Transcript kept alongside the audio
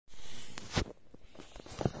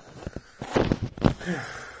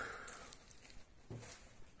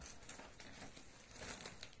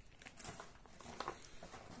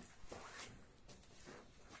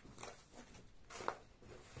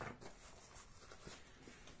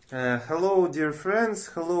Hello dear friends,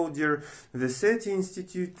 hello dear the SETI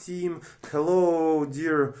Institute team, hello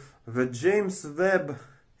dear the James Webb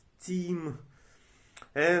team,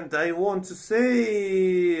 and I want to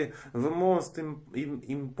say the most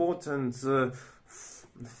important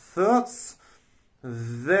thoughts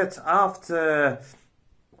that after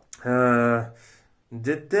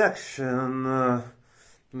detection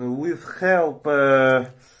with help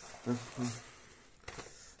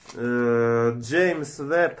James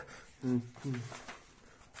Webb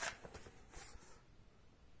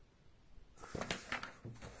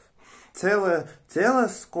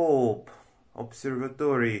telescope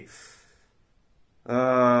observatory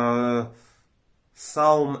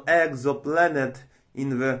some exoplanet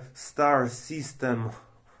in the star system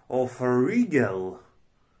of Rigel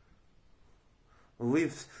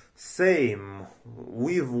with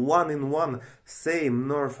one-in-one same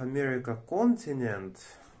North America continent,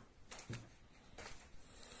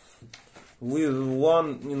 with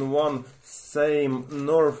one-in-one same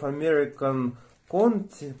North American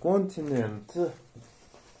continent.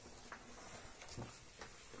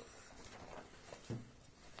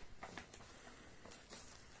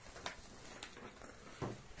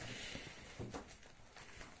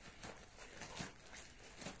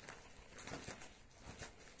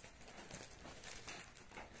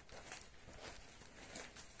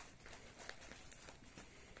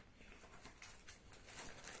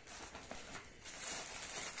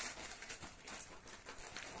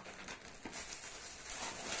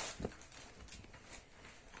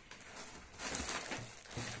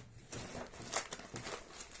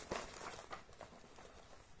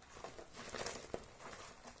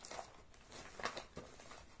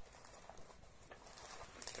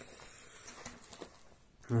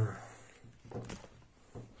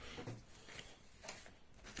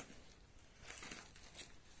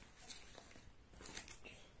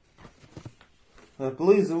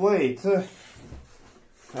 Please wait.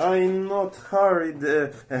 I'm not hurried,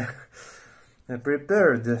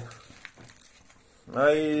 prepared.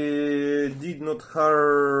 I did not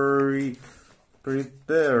hurry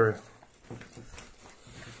prepare.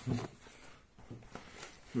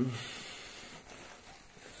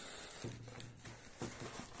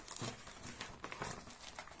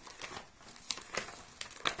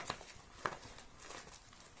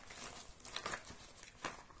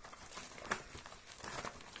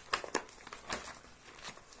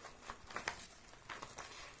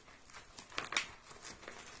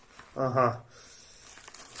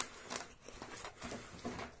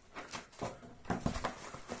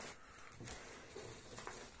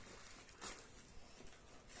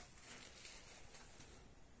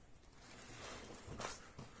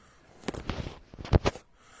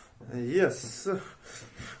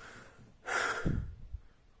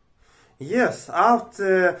 Yes,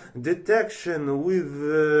 after detection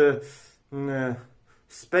with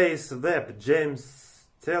Space Webb James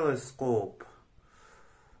telescope,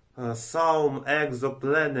 some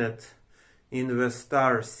exoplanet in the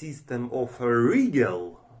star system of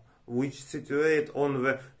Rigel, which situate on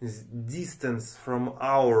the distance from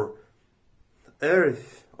our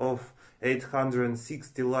Earth of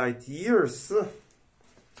 860 light years,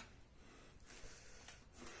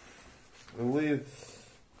 with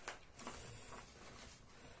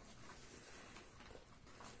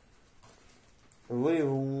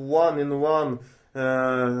one-in-one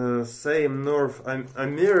same North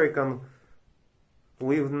American,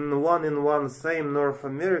 with one-in-one same North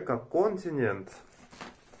America continent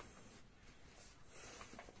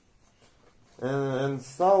and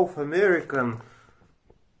South American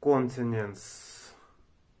continents,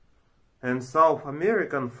 and South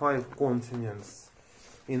American 5 continents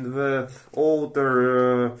in the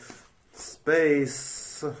outer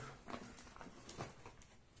space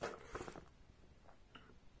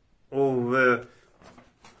of the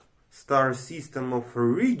star system of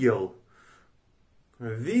Rigel.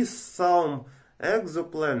 This some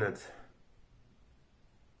exoplanet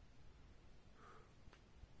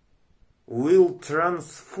will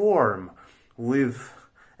transform with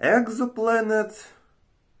exoplanet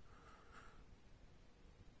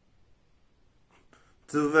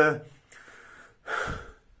to the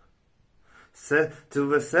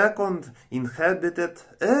second inhabited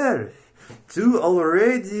Earth, to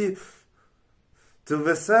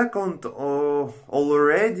the second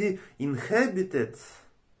already inhabited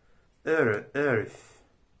Earth.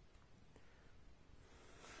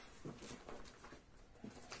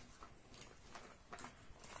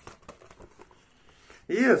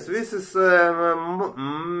 Yes, this is a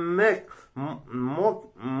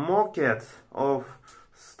mocket of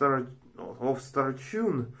star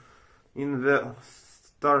tune in the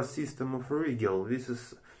star system of Rigel. This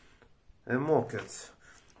is a mocket,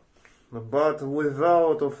 but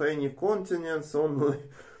without of any continents, only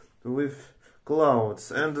with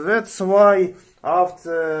clouds. And that's why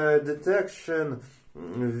after detection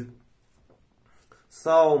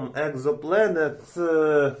some exoplanet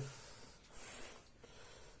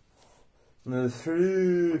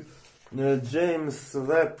through James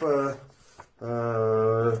Webb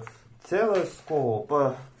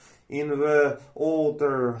telescope in the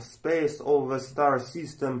outer space of the star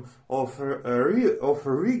system of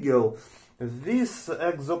Rigel, this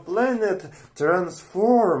exoplanet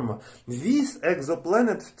transform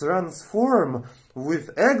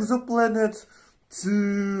with exoplanet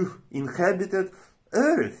to inhabited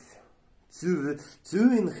Earth, to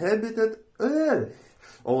inhabited Earth,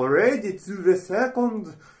 already to the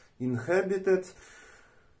second inhabited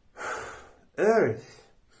Earth.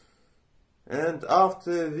 And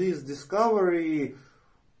after this discovery,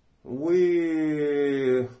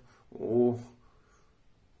 we will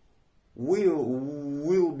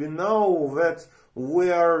be know that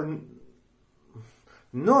we are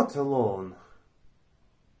not alone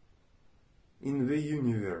in the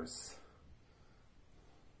universe.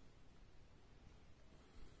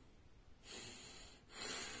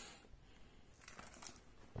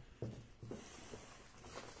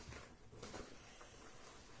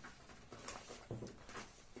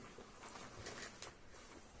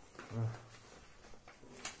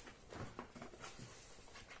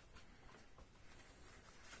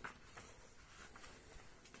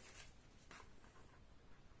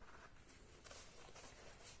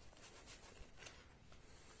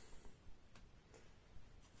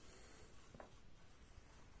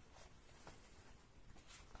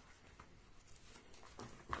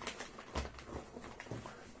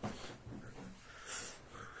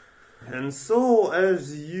 And so,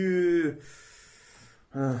 as you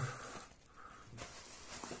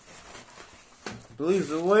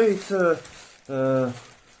please wait,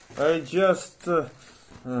 I just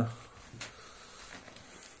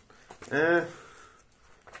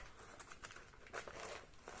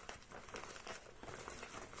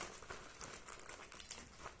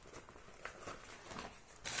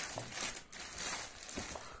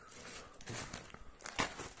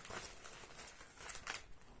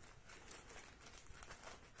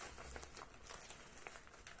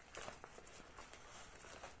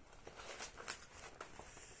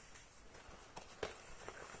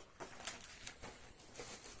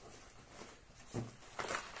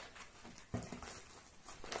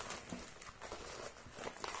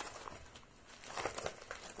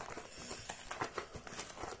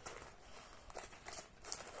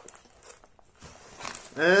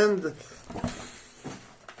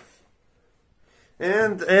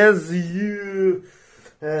and as you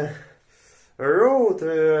wrote,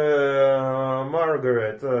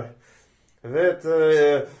 Margaret, that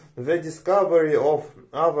the discovery of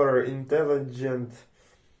our intelligent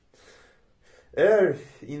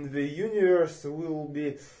Earth in the universe will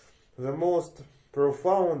be the most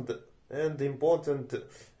profound and important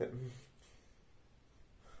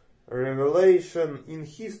revelation in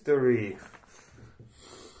history.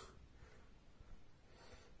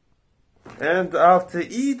 And after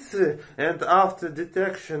it, and after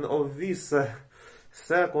detection of this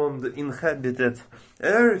second inhabited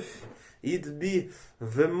Earth, it be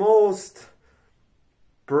the most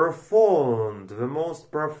profound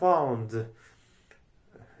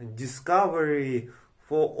discovery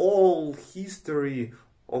for all history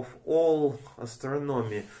of all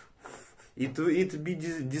astronomy. It be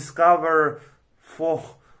discovered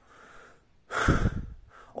for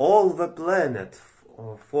all the planet,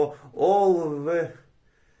 for all the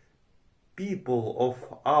people of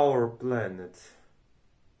our planet,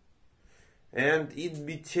 and it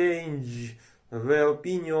be change the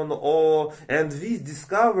opinion of, and this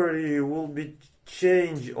discovery will be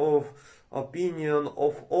change of opinion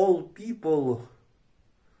of all people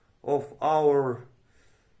of our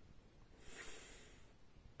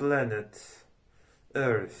planet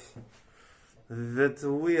Earth, that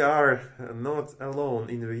we are not alone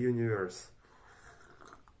in the universe.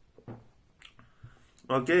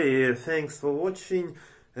 Okay, thanks for watching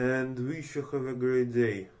and wish you have a great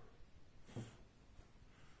day.